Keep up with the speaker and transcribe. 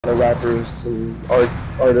The rappers and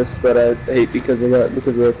artists that I hate because of that, because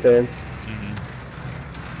of their fans.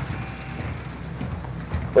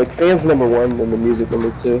 Like, fans number one, and the music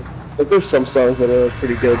number two. Like, there's some songs that are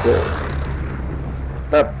pretty good,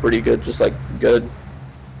 but not pretty good, just like good.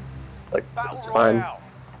 Like, it's fine.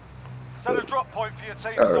 Set a drop point for your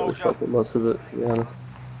team, I don't really soldier. fuck with most of it, to be honest.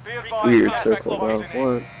 Be advised, Weird gas circle, bro. closing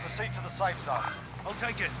in. What? Proceed to the safe zone. I'll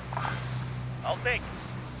take it. I'll take.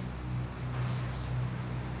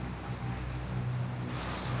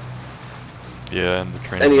 Yeah, and the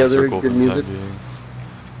train. Any other circle good for the music? time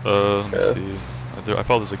being. Let me see. I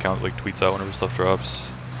follow this account that like tweets out whenever stuff drops.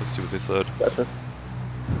 Let's see what they said. Gotcha.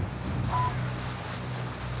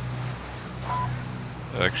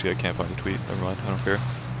 Actually, I can't find the tweet. Never mind. I don't care.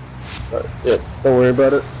 Yeah, don't worry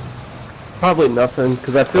about it. Probably nothing,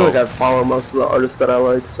 because I feel like I follow most of the artists that I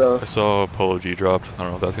like, so... I saw Polo G dropped. I don't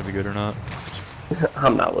know if that's gonna be good or not.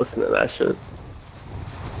 I'm not listening to that shit.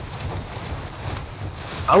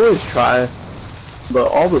 I always try,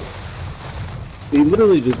 but all the... He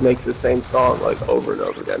literally just makes the same song, like, over and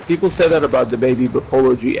over again. People say that about DaBaby, but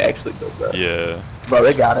Polo G actually does that. Yeah. Bro,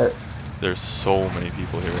 they got it. There's so many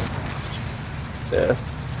people here. Yeah.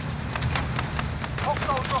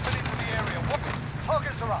 Hostiles dropping into the area. What?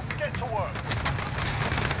 Targets are up. Get to work.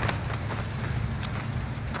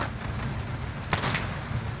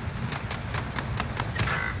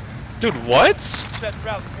 Dude, what? Set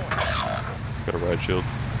route point. Got a ride shield.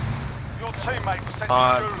 Your teammate was sent to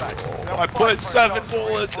Uh, Gulag. They'll I fight put for 7 a chance to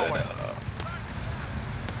bullets in redeploy.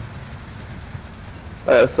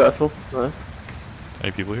 it. Satchel. Nice.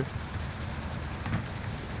 Any people here?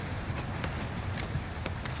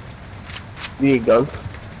 You need guns?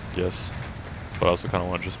 Yes. But I also kind of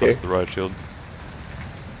want to just bust the ride shield.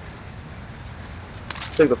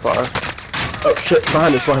 Take the fire. Oh shit,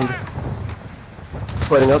 behind us, behind us.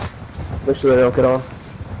 Fighting up. Make sure they don't get on.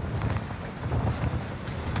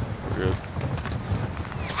 We're good.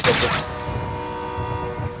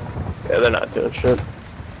 Yeah, they're not doing shit.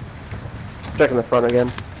 Checking the front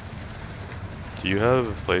again. Do you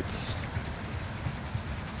have plates?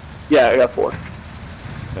 Yeah, I got 4.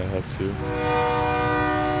 Yeah, I have 2.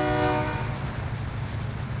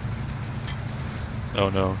 Oh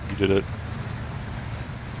no, you did it.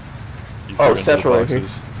 You Oh, threw it into the Central right here.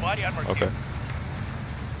 boxes. Body armor Okay. here.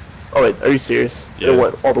 Oh wait, are you serious? Yeah. It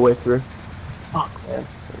went all the way through. Fuck, man.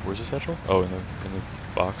 Where's the satchel? Oh, in the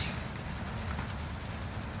box.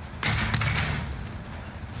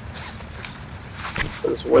 I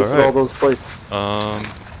just wasted all those plates.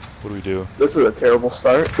 What do we do? This is a terrible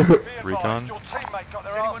start. Be advised, Recon? your teammate got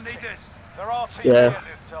Does their anyone arse need kicked. this? There are teams Yeah. here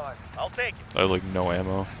this time. I'll take it. I have like no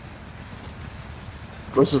ammo.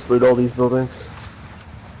 Let's just loot all these buildings.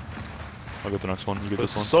 I'll get the next one. You get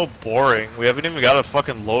This this is one. so boring. We haven't even got a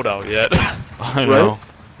fucking loadout yet. I know.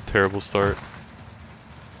 Terrible start.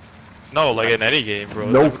 No, like in any game, bro.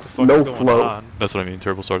 It's No- like, what the fuck no is going flow. on? That's what I mean.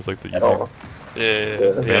 Terrible starts like the At all. Yeah,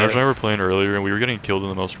 Yeah. Man, I remember playing earlier and we were getting killed in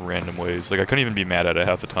the most random ways. Like I couldn't even be mad at it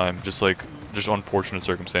half the time. Just unfortunate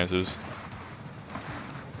circumstances.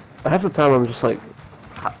 Half the time I'm just like,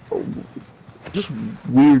 just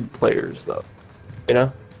weird players though. You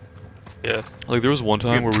know? Yeah. Like there was one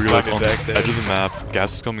time where we were like Climb on it the back there. edge of the map,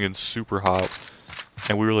 gas was coming in super hot,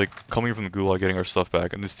 and we were like coming from the gulag getting our stuff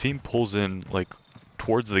back, and this team pulls in like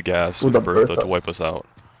towards the gas With with a Bertha Bertha. to wipe us out.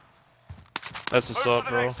 That's what's Move up,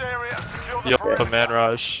 to the bro. next area and secure the Yep, perimeter. a man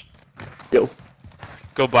rush. Yo,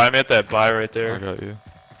 Go buy me at that buy right I there. got you.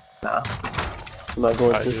 nah. I'm not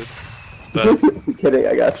going Bye, to. dude. Bet, I'm kidding,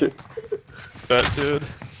 I got you. bet, dude.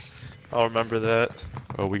 I'll remember that.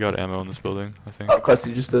 Oh, we got ammo in this building, I think. Oh,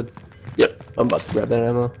 Cluster just did. Yep, I'm about to grab that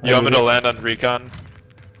ammo. You want me to land on recon?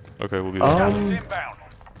 Okay, we'll be there. Gas is Um, inbound.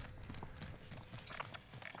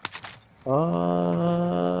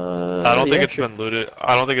 I don't think yeah, it's been looted.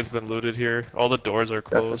 I don't think it's been looted here. All the doors are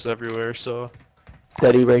closed everywhere, so.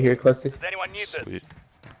 Steady right here, Cluster. Does anyone need this? Sweet.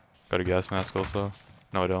 Got a gas mask also.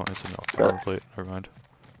 No, I don't. It's an Got armor it. plate. Never mind.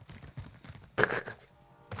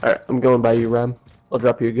 Alright, I'm going by you, Ram. I'll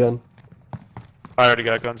drop you a gun. I already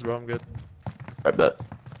got guns, bro. I'm good. I bet.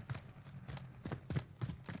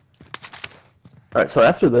 Alright, so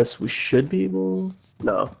after this, we should be able...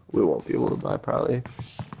 No, we won't be able to buy, probably.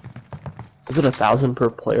 Is it 1,000 per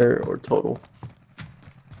player or total?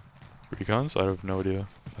 Recons? I have no idea.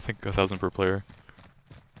 I think 1,000 per player.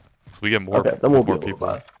 So we get more, Okay, then we'll be more able to people.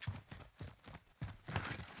 buy.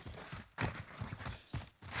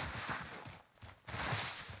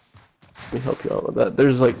 Let me help you out with that.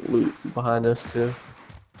 There's like loot behind us too.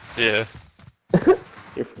 Yeah.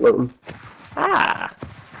 You're floating. Ah!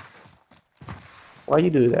 Why you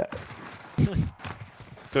do that? Do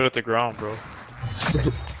it at the ground, bro.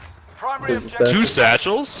 Primary There's a objective. Two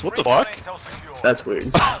satchels? What the fuck? Intel secure. That's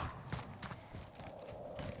weird.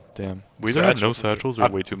 Damn. We either have no Satchel. satchels or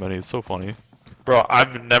way too many. It's so funny. Bro,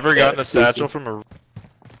 I've never gotten a exclusive. satchel from a.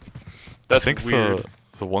 That's I think weird.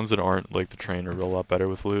 the ones that aren't like the train are a lot better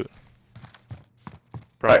with loot.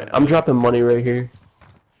 Alright, I'm dropping money right here.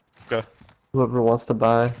 Okay. Whoever wants to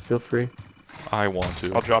buy, feel free. I want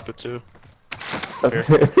to. I'll drop it too. Okay.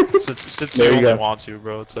 Since There you you only go. want to,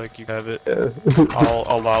 bro, it's like you have it. Yeah. I'll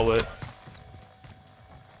allow it.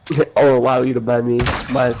 I'll allow you to buy me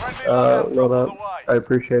my Friendly loadout on the loadout. way. I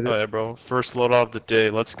appreciate Oh it. yeah, bro. First loadout of the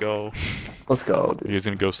day. Let's go. Let's go, Are dude. you guys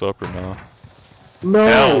gonna ghost up or no? No,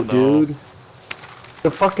 Hell no. dude.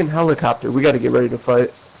 The fucking helicopter. We gotta get ready to fight.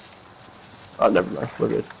 Oh, never mind. We're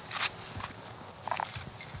good.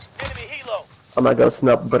 Enemy helo. I'm not ghosting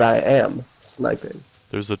up, but I am sniping.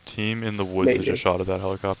 There's a team in the woods that Maybe. just shot at that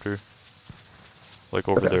helicopter. Like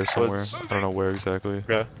over Okay. there somewhere. Woods. I don't know where exactly.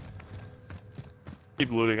 Okay.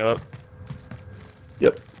 Keep looting up.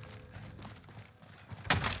 Yep.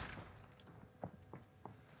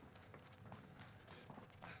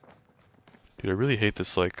 Dude, I really hate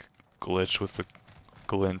this like glitch with the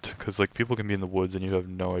glint, cause like people can be in the woods and you have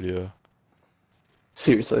no idea.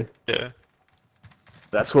 Seriously. Yeah.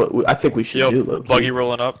 That's what I think we should Yo, do, low-key. buggy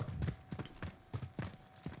rolling up.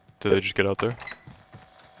 Did they just get out there?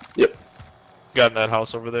 Yep. Got in that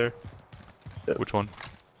house over there. Which one?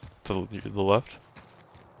 To the left?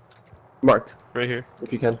 Mark, Right here.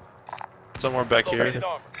 if you can. Somewhere back Located here.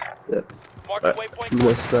 armor. Yep. Mark Alright. waypoint. You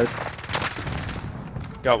want to snipe?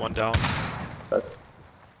 Got one down. Nice.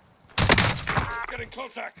 Get in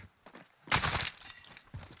contact.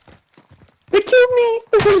 They killed me!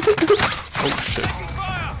 Oh shit.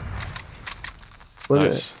 Fire. Look at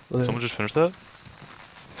Nice. it. Look at Someone just finished that?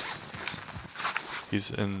 He's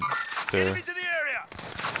in there. Enemies in the area.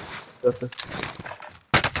 it. An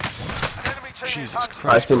enemy team is Jesus hunting.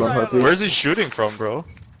 I see him on heartbeat. Where's he shooting from, bro?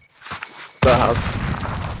 The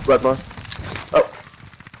house. Red bar. Oh.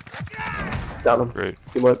 Down him. Great.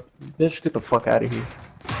 You what? Bitch, get the fuck out of here.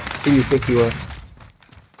 Who do you think you are?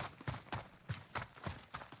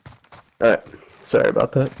 Alright. Sorry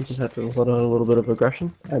about that. You just have to let out a little bit of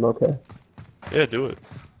aggression. I'm okay. Yeah, do it.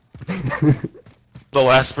 The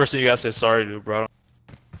last person you gotta say sorry to, bro.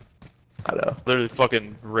 I know. Literally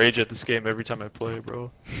fucking rage at this game every time I play,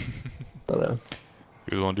 bro. I know.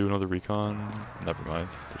 You guys want to do another recon? Never mind.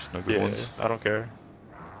 There's no good Yeah, ones. I don't care.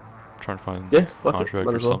 I'm trying to find Yeah, fuck it, contract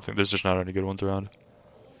might or as well. something. There's just not any good ones around.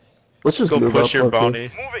 Let's just Go move push up, your okay?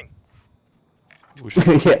 bounty. Moving. We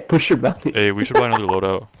should. Yeah, push your bounty. Hey, we should buy another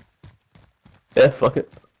loadout. Yeah, fuck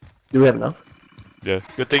it. Do we have enough? Yeah.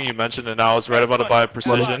 Good thing you mentioned it now. I was right about to buy a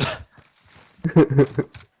precision.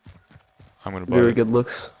 I'm gonna buy Very it. good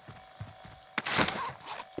looks.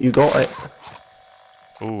 You got it.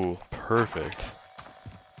 Ooh, perfect.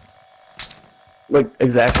 Like,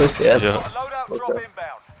 exactly. Yeah. Yeah. Loadout drop Okay.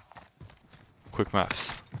 inbound. Quick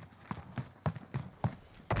maths.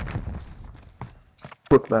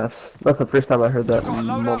 Quick maths. That's the first time I heard that in Got a a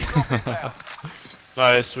loadout month. drop inbound.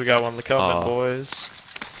 Nice, we got one coming, Aw. boys.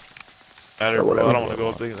 Matter, Yeah, bro. I whatever. don't want to go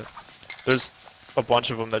up there. There's a bunch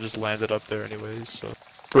of them that just landed up there anyways, so.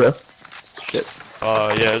 For real? Shit.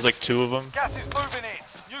 Yeah, there's like 2 of them. Gas is moving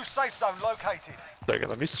in. New safe zone located. Second,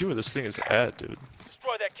 let me see where this thing is at, dude.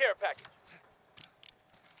 Destroy that care package.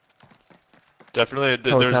 Definitely,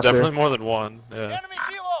 there's Helicopter. definitely more than one. Yeah, Enemy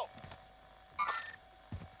helo.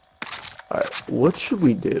 Alright, what should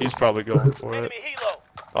we do? he's probably going for it. Enemy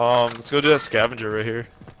helo. Let's go do that scavenger right here.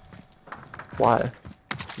 Why?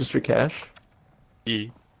 Just for cash? E.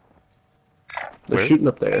 They're Where? shooting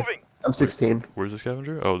up there. Moving. I'm 16. Where's the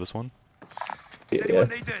scavenger? Oh, this one? Yeah.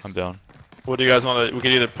 I'm down. What do you guys want to? We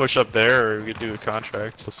could either push up there or we could do a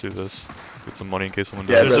contract. Let's do this. Get some money in case someone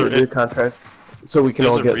Yeah, I'd dies. There's rather a- do a contract. So we can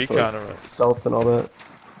There's all a get recon some around. self and all that.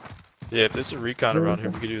 Yeah, if there's a recon around here,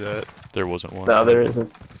 we could do that. There wasn't one. No, there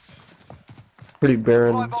isn't. Pretty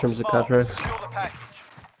barren Buy in box terms of marked. contracts. Secure the package.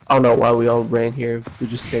 I don't know why we all ran here. If we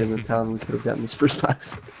just stayed in the town, we could have gotten this first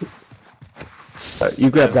box. Alright, you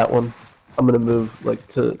grab that one. I'm gonna move like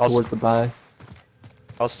towards the buy.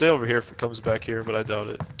 I'll stay over here if it comes back here, but I doubt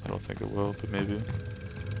it. I don't think it will, but maybe. Next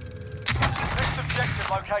objective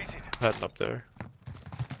located. Heading up there.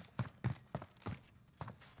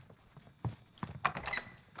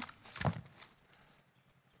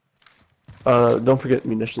 Don't forget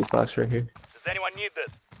munitions box right here. Does anyone need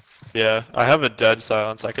this? Yeah, I have a dead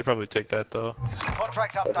silence. I could probably take that though.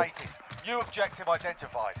 Contract updated. New objective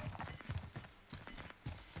identified.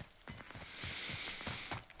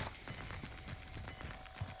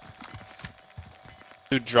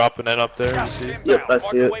 Dude dropping it up there, you Gas is see? inbound. Yep, I Mark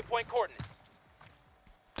see it. waypoint coordinates.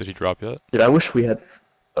 Did he drop yet? Dude, I wish we had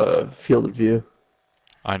field of view.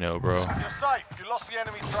 I know, bro. You're safe. You lost the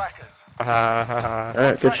enemy trackers.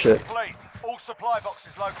 Alright, good Track shit. complete. All supply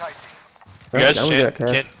boxes located. You guys Now we got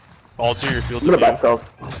cash. can't alter your field I'm of gonna buy view?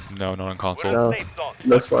 self. No, not on console. No. Safe zone.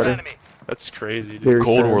 No slider. Enemy. That's crazy, dude. Very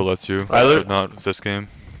Cold sad. War lets you, I but not this game.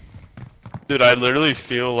 Dude, I literally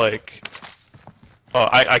feel like... Oh,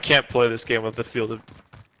 I can't play this game with the field of...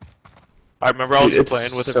 I remember I was Dude, it's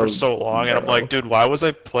playing with it for so long, and I'm narrow. like, dude, why was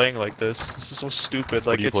I playing like this? This is so stupid.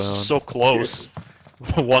 Like, do you it's play on? so close.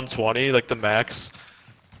 120, like the max.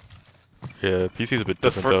 Yeah, PC's a bit The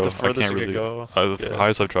different fur- though. the I furthest can't it could really. go. The Yeah.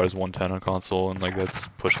 highest I've tried is 110 on console, and like that's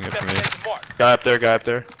pushing it for me. Destination marked. Guy up there, guy up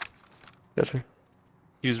there. Gotcha.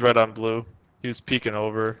 He was red on blue. He was peeking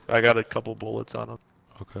over. I got a couple bullets on him.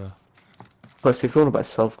 Okay. Plus, if you want to buy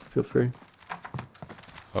self, feel free.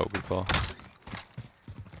 Oh, good call.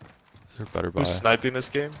 You're better buy. Who's sniping this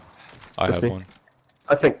game? I Just have me. one.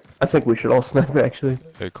 I think we should all snipe actually.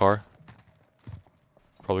 Hey, car.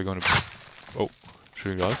 Probably going to. Oh,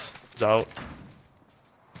 shooting us. He's out.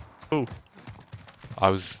 Ooh. I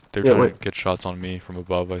was. They're Yeah, trying wait. to get shots on me from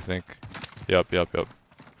above. I think. Yep. Yeah.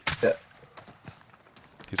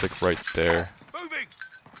 He's like right there. Moving.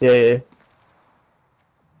 Yeah.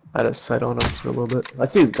 I had a sight on him for a little bit. I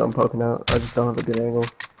see his gun poking out. I just don't have a good angle.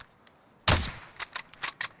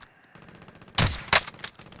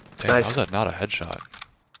 Dang, Nice. how's that not a headshot?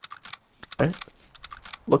 Right?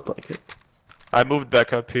 Looked like it. I moved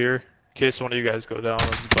back up here. In case one of you guys go down, I'll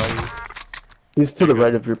just buy you. He's to the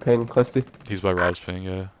right of your ping, Clusty. He's by Rob's ping,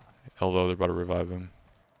 yeah. Although they're about to revive him.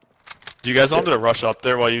 Do you guys want me to rush up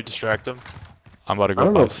there while you distract them? I'm about to I go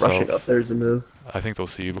don't know by if rushing myself. up there is a move. I think they'll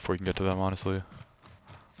see you before you can get to them, honestly.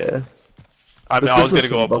 Yeah. I mean, This I was gives gonna us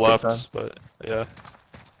go some up buffer left, but yeah.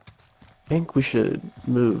 I think we should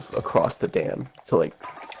move across the dam to like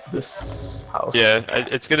this house. Yeah,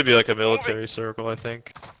 it's gonna be like a military circle, I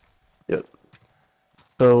think. Yep.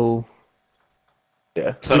 So. Yeah.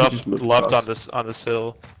 Head we could up just move left across. on this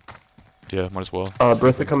hill. Yeah, might as well.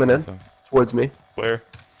 Bertha coming in towards me. Where?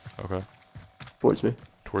 Okay. Towards me.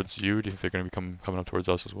 Towards you? Do you think they're gonna be coming up towards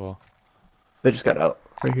us as well? They just got out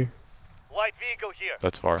right here. Light vehicle here.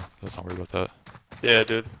 That's far. Let's not worry about that. Yeah,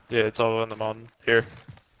 dude. Yeah, it's all on the mountain. Here,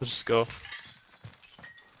 let's just go.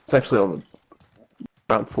 It's actually on the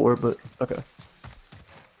round 4, but okay.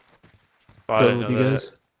 Oh, I Go didn't with know you that.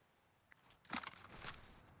 guys.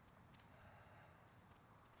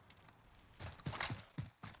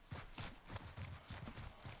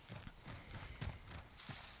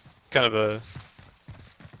 Kind of a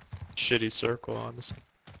shitty circle, honestly.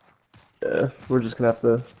 Yeah, we're just gonna have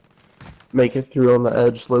to make it through on the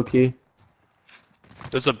edge, low key.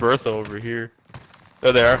 There's a Bertha over here.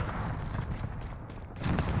 There they are.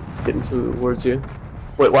 Getting towards you.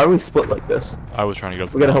 Wait, why are we split like this? I was trying to get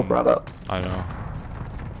up. We gotta the help Rob out. mountain. I know.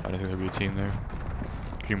 I didn't think there'd be a team there.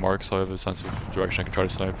 Can you mark so I have a sense of direction I can try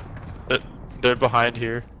to snipe? They're behind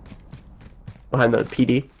here. Behind the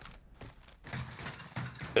PD.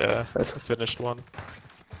 Yeah, Nice. I finished one.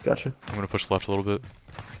 Gotcha. I'm gonna push left a little bit.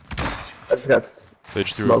 I just got They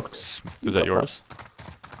just threw. Smoked. Is that yours?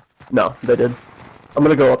 No, they did. I'm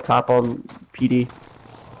gonna go up top on PD.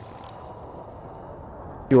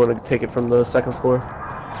 You wanna take it from the second floor?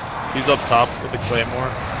 He's up top with the claymore.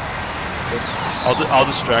 I'll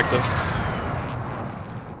distract him.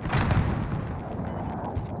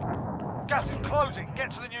 Gas is closing. Get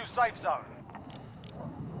to the new safe zone.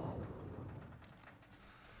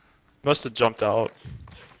 Must have jumped out.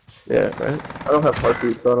 Yeah, right? I don't have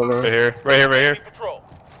heartbeat, so I don't know. Right here, right here, right here. Patrol.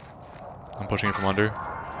 I'm pushing it from under.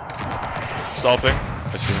 Selfing.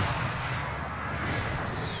 I see him.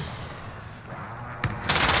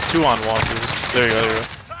 It's 2 on 1, dude. There you go, there you go.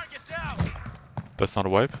 Target down. That's not a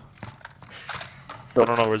wipe. I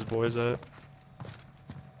don't know where his boy's at.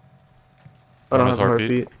 I don't His have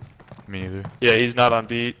heartbeat? heartbeat. Me neither. Yeah, he's not on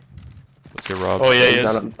beat. Let's get Rob. Oh yeah, he He's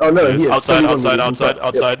is. not on- Oh no, he is. Outside, 31 outside, meters outside, inside.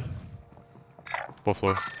 outside. What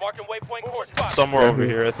floor? Marking waypoint course 5. Somewhere Right over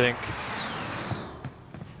here. here, I think.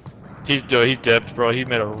 He's dipped, bro. He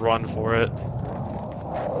made a run for it.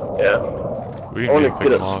 Yeah. We I can wanna pick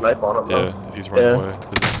get him a off. snipe on him though. Yeah, if he's running Yeah. away.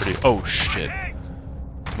 This is pretty. Oh shit!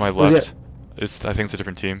 To my Where's he left. I think it's a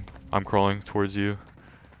different team. I'm crawling towards you.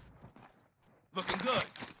 Looking good.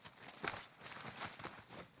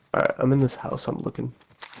 Alright, I'm in this house, I'm looking.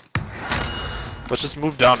 Let's just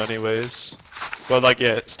move down anyways. But like,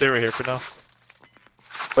 yeah, stay right here for now.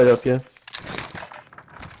 Right up, yeah.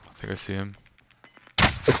 I think I see him.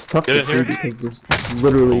 It's tough Get to in see here. because there's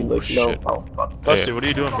literally Oh, like shit. no. Oh fuck. Dusty, what are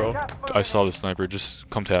you doing, bro? I saw the sniper. Just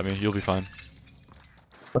come tap me. You'll be fine.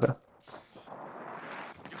 Okay.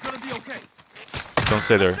 You're gonna be okay. Don't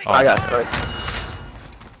stay there. Oh, I got sniped.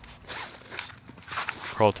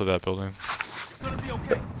 crawl to that building.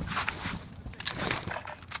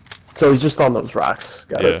 So he's just on those rocks.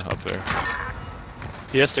 Got Yeah, it. up there.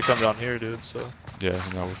 He has to come down here, dude. So Yeah,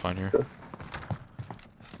 now we're fine here. Sure.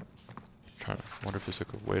 Trying to wonder if there's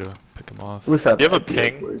like a way to pick him off. What's that? You have a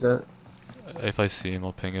ping? Where is that? If I see him,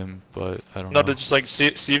 I'll ping him, but I don't no, know. to just like see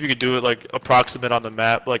if you could do it like approximate on the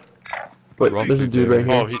map. Like, Wait, Rock there's a dude dude right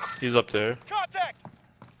there. here. oh, he's up there. Contact!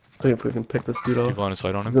 See if we can pick this dude Keep off. line of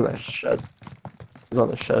sight on He's him. in that shed. He's on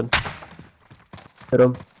the shed. Hit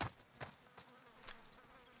him.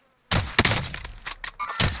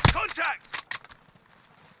 Contact!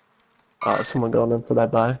 Someone going in for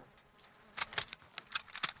that buy.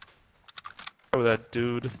 Oh, that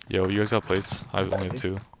dude. Yo, you guys got plates? I only have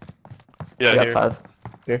 2. Yeah, I got here. 5.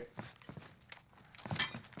 Here.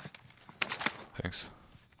 Thanks.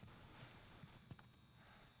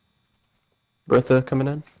 Bertha coming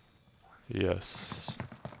in. Yes.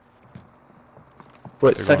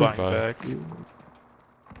 Wait, They're second. going Buying back. back.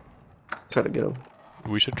 Try to get him.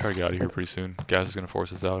 We should try to get out of here pretty soon. Gas is gonna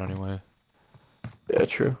force us out anyway. Yeah,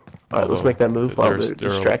 true. Alright, let's Although, make that move while there's- they're there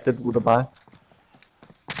are- distracted with a buy.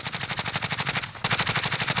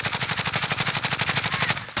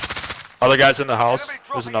 Other guys in the house. Enemy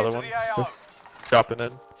There's dropping another into one the AO. dropping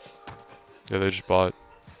in. Yeah, they just bought.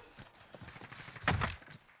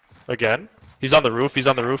 Again? He's on the roof. He's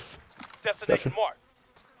on the roof. Destination marked.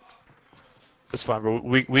 It's fine, bro.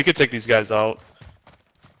 We could take these guys out.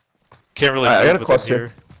 Can't really Alright, I move got a with them cluster.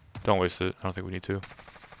 here. Don't waste it. I don't think we need to.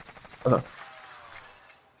 Uh-huh.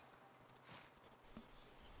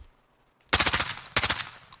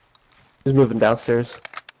 He's moving downstairs.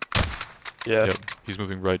 Yeah. Yep. He's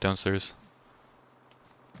moving right downstairs.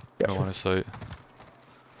 No Gotcha. line of sight.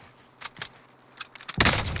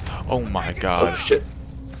 Oh my Oh god. shit.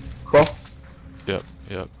 Crawl. Yep,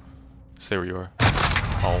 yep. Stay where you are.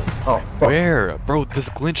 Oh. Oh, fuck. Where? Bro, this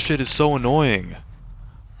glitch shit is so annoying.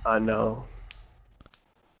 I know.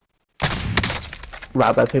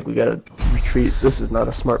 Rob, I think we gotta retreat. This is not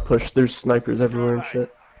a smart push. There's snipers everywhere and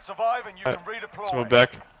shit. Survive and you can Alright, redeploy. Let's move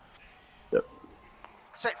back. Yep.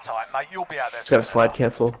 Sit tight, mate. You'll be out there. Just gotta soon slide enough.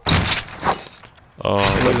 cancel.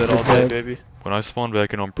 Play that all day, Okay. baby. When I spawn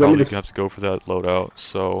back in, I'm me probably to gonna have to go for that loadout,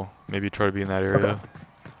 so maybe try to be in that area. Okay.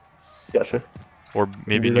 Gotcha. Or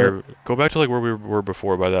maybe do near, go back to like where we were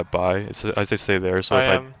before by that buy. It's, I say stay there, so I if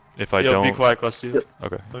am. if I Yo, don't, be quiet, Gusty. Yep.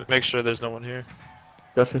 okay. Make sure there's no one here.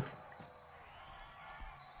 Gotcha.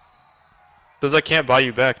 Cause I can't buy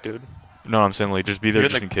you back, dude. No, I'm saying like just be there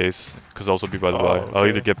You're in just the- in case, cause also be by the Oh, buy. I'll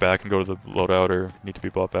either okay. get back and go to the loadout or need to be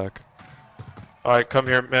bought back. Alright, come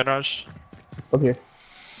here, Manraj. I'm here.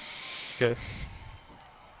 Okay.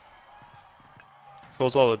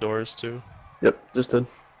 Close all the doors too. Yep, just did.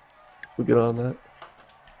 We good on that.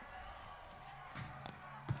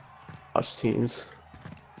 Watch teams.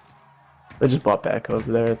 They just bought back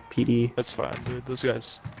over there at PD. That's fine, dude. Those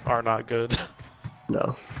guys are not good.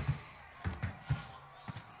 No.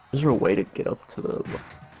 Is there a way to get up to the...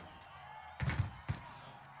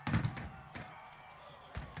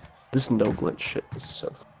 This no glitch shit is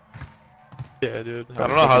so... Yeah, dude. I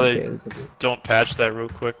don't know how they don't patch that real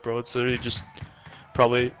quick, bro. It's literally just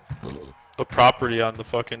probably a property on the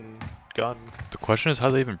fucking gun. The question is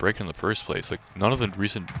how they even break it in the first place. Like none of the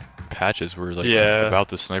recent patches were like Yeah. about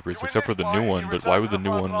the snipers You win except for this the new fight, one. you But return why to would the the new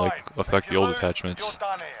front one line. like affect If the you old lose, attachments? You're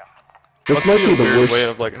done here. This Must might be be a the weird worst way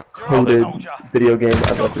of like coded video game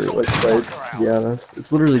I've ever like played, to be honest.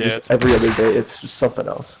 It's literally Yeah, just it's- every other day, it's just something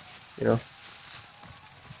else, you know?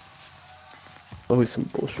 Always some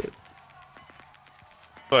bullshit.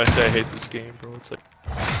 That's why I say I hate this game, bro. It's like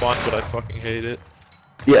fun, but I fucking hate it.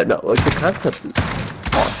 Yeah, no, like the concept is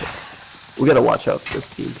awesome. We gotta watch out for this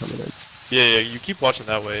team coming in. Yeah, yeah. You keep watching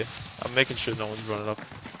that way. I'm making sure no one's running up.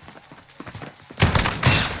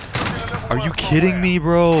 Are you kidding me,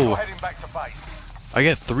 bro? You're heading back to base. I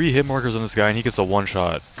get 3 hit markers on this guy and he gets a one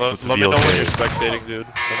shot. Let, with the let me know when you're VLK. spectating, dude.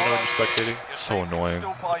 Let me know when you're spectating. So annoying.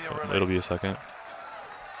 Still pay your release. It'll be a second.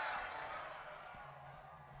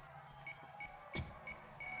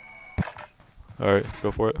 Alright,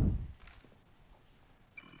 go for it.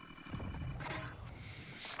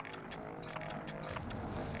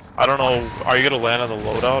 I don't know. Are you gonna land on the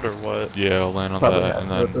loadout or what? Yeah, I'll land on Probably that have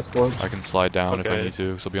and at then this point. I can slide down if I Okay. need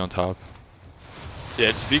to, so I'll be on top.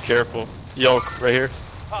 Yeah, just be careful. Yo, right here.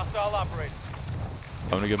 Hostile operator. I'm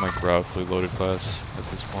gonna get my grout fully loaded class at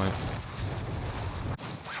this point.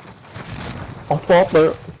 Off ball,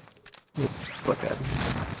 but... Fuck that.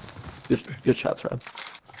 Good shots, Rob.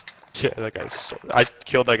 Yeah, that guy's so... I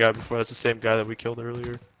killed that guy before. That's the same guy that we killed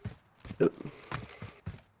earlier. Yep.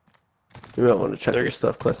 You might want to check your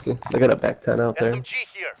stuff, Questy. I got a back 10 out there. SMG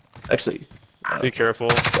here. Actually, Be careful.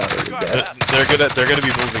 got already gas. They're gonna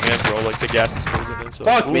be moving in, bro. Like the gas is moving in. So.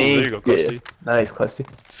 Fuck Ooh, me. There you go, Questy. Yeah. Nice, Questy.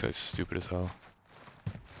 This guy's stupid as hell.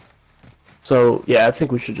 So yeah, I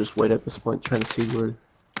think we should just wait at this point, trying to see where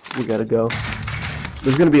we gotta go.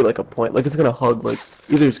 There's gonna be like a point, like it's gonna hug, like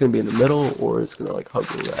either it's gonna be in the middle or it's gonna like hug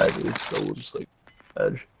the edges. So we'll just like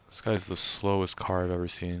edge. This guy's the slowest car I've ever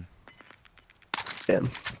seen. Damn.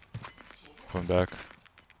 Coming back.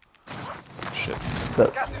 Shit.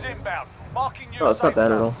 Gas is inbound. Marking you. Oh, it's not safe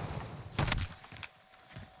bad at zone. all.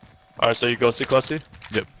 Alright, so you go see Questy?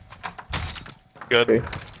 Yep. Good. Okay.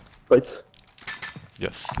 Plates.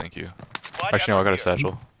 Yes, thank you. Flag Actually, no, I got a here.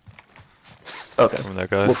 satchel Okay. from that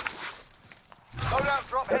guy. Well- Loadout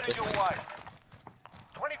drop headed your way.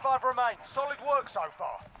 25 remain. Solid work so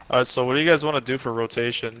far. Alright, so what do you guys want to do for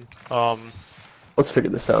rotation? Let's figure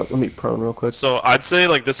this out. Let me prone real quick. So I'd say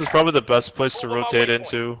like this is probably the best place to rotate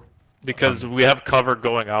into because we have cover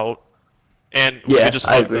going out, and we Yeah, can just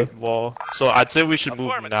I hug agree. the wall. So I'd say we should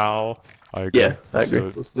move now. I agree. Yeah, I Let's do agree.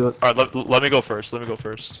 it. Let's do it. All right, let me go first. Let me go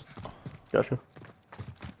first. Gotcha.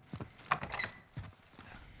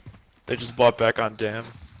 They just bought back on dam.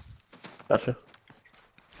 Gotcha.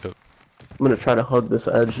 Yep. I'm gonna try to hug this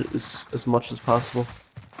edge as much as possible. Do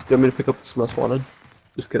you want me to pick up this most wanted?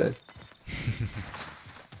 Just kidding.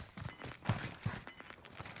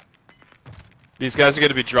 These guys are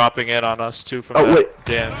gonna be dropping in on us too from Oh, that wait.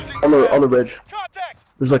 dam. On the ridge. Contact.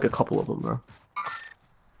 There's like a couple of them, bro.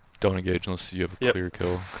 Don't engage unless you have a Yep. clear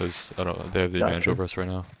kill, because I don't. They have the advantage Gotcha. over us right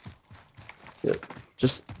now. Yep.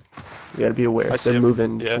 Just you gotta be aware. I see They're 'em.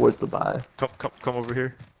 moving Yeah. towards the buy. Come over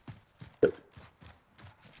here. Yep.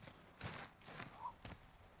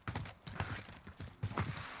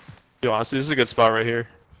 Yo, honestly, this is a good spot right here.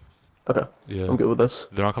 Okay. Yeah. I'm good with this.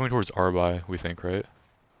 They're not coming towards our buy, we think, right?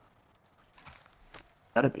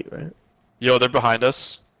 That'd be right. Yo, they're behind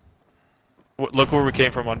us. Look where we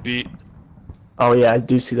came from on beat. Oh yeah, I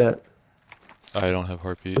do see that. I don't have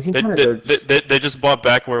heartbeat. We can They, kinda they, go they, just- they, they just bought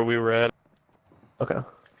back where we were at. Okay.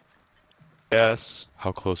 Yes.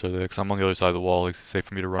 How close are they? Because I'm on the other side of the wall. It's safe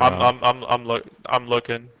for me to run out. I'm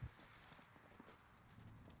looking.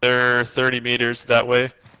 They're 30 meters that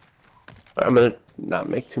way. I'm gonna not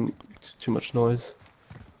make too much noise.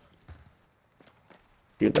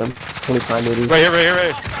 Get them. 25 meters. Right here, right here,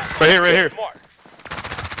 right here. Right here, right here. Mark.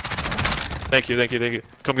 Thank you, thank you, thank you.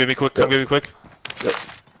 Come get me quick, come Yep. get me quick. Yep.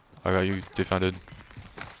 I got you defended.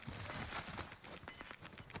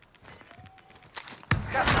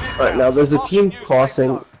 Gas is inbound. Alright, now there's a Marking team you safe crossing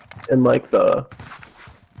zone. in like the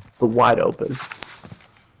wide open.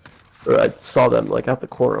 Or I saw them like out the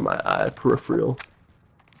corner of my eye, peripheral.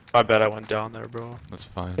 I bet I went down there, bro. That's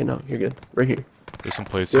fine. Hey, no, you're good. Right here. There's some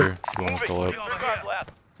plates Yeah. here. If you want to fill up. Disregard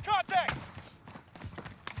left. Contact.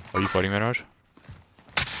 Are you fighting, Manraj?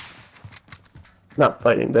 Not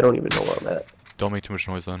fighting. They don't even know where I'm at. Don't make too much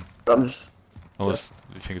noise then. I'm just. Unless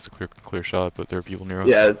you think it's a clear shot, but there are people near us.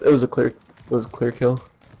 Yeah, it was a clear kill.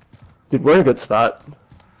 Dude, we're in a good spot.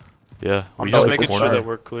 Yeah. I'm We Just probably just making the sure corner. that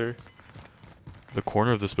we're clear. The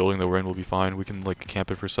corner of this building that we're in will be fine. We can like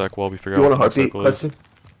camp it for a sec while we figure You out want a what the next heartbeat, circle is.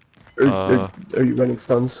 Questy? Or are you running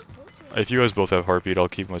stuns? If you guys both have heartbeat, I'll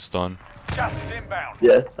keep my stun. Gas is inbound.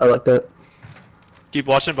 Yeah, I like that. Keep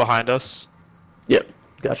watching behind us. Yep,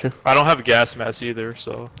 gotcha. I don't have a gas mask either,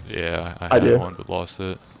 so. Yeah, I I had do. one but lost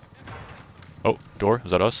it. Oh, door?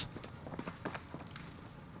 Is that us?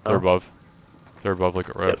 They're Oh. above. They're above,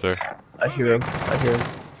 like right Yep. up there. I hear him. I hear him.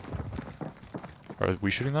 Are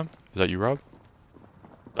we shooting them? Is that you, Rob?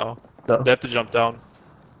 No. No. They have to jump down.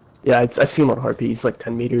 Yeah, I see him on heartbeat. He's like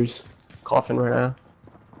 10 meters, coughing right now.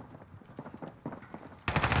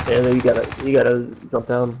 Yeah, then you gotta jump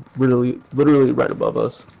down. Literally right above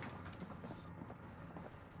us.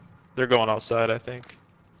 They're going outside, I think.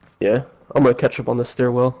 Yeah, I'm gonna catch up on the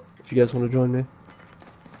stairwell if you guys want to join me.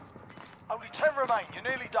 Only 10 remain. You're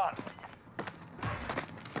nearly done.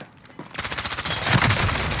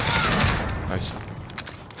 Nice.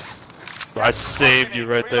 I saved you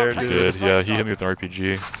right there, dude. Good. Yeah, he hit me with an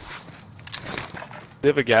RPG. They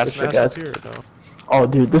have a gas Extra mask gas. up here or no? Oh,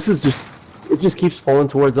 dude, this is just. It just keeps pulling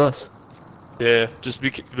towards us. Yeah, just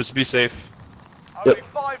be safe. Only Yep.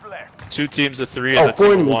 5 left. 2 teams of 3 Oh, and a 4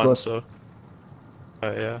 team of enemies 1, left. so.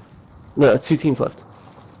 Yeah. No, 2 teams left.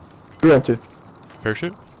 3 on 2.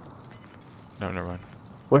 Parachute? No, never mind.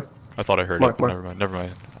 Where? I thought I heard Mark, it, but mark. never mind. Never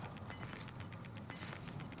mind.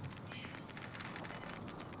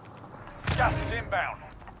 Gas is inbound.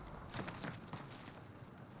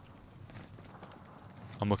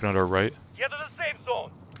 I'm looking at our right. Get to the safe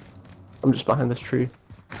zone. I'm just behind this tree.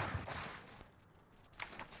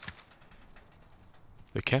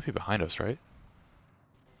 They can't be behind us, right?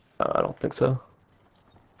 I don't think so.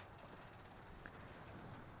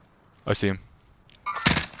 I see him.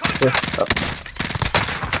 Yeah. Oh.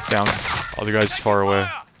 Down. Other guy's far away.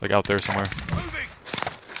 Like out there somewhere.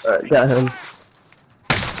 Alright, got him.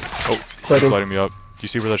 Oh, Got he's him. lighting me up. Do you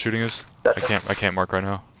see where that shooting is? I can't mark right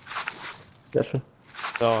now. Gotcha.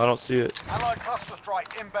 No, I don't see it. Allied cluster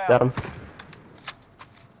strike inbound. Got him.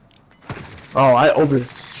 Oh, I over.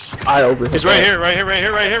 He's right here, right here, right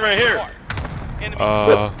here, right here, right here. Enemy.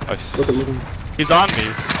 Look at him. He's on me.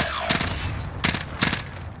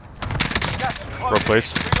 Gas is closing.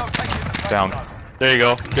 Replace. Relocating the safe Down. zone. There you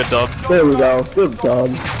go. Good dub. There we go. Good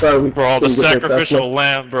job. Sorry, we Bro, all the didn't get there fast sacrificial enough.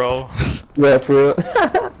 lamb, bro. Yeah, for real.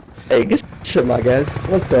 Hey, good shit, my guys.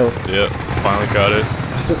 Let's go. Yeah, finally got it.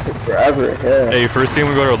 It took forever. Yeah. Hey, first game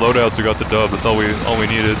we got our loadouts, we got the dub. That's all we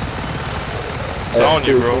needed. I'm telling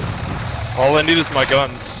you, bro. All I need is my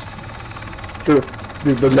guns. True.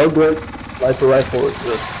 Dude, the no glint sniper rifle is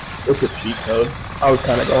just, it's a cheat code. I was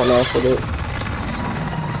kind of going off with it.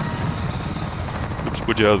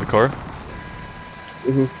 Would you have the car?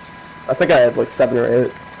 I think I had like 7 or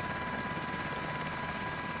 8.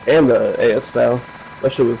 And the AS Val.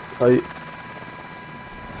 That shit was tight.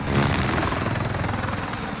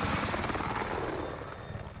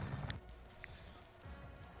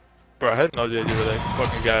 Bro, I had no idea who that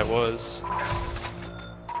fucking guy was.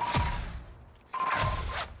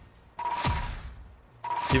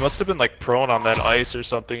 He must have been like prone on that ice or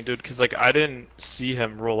something, dude, because like I didn't see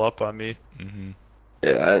him roll up on me. Mm-hmm.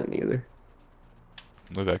 Yeah, I didn't either.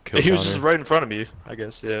 Look at that kill He was counter. just right in front of me, I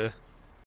guess, yeah.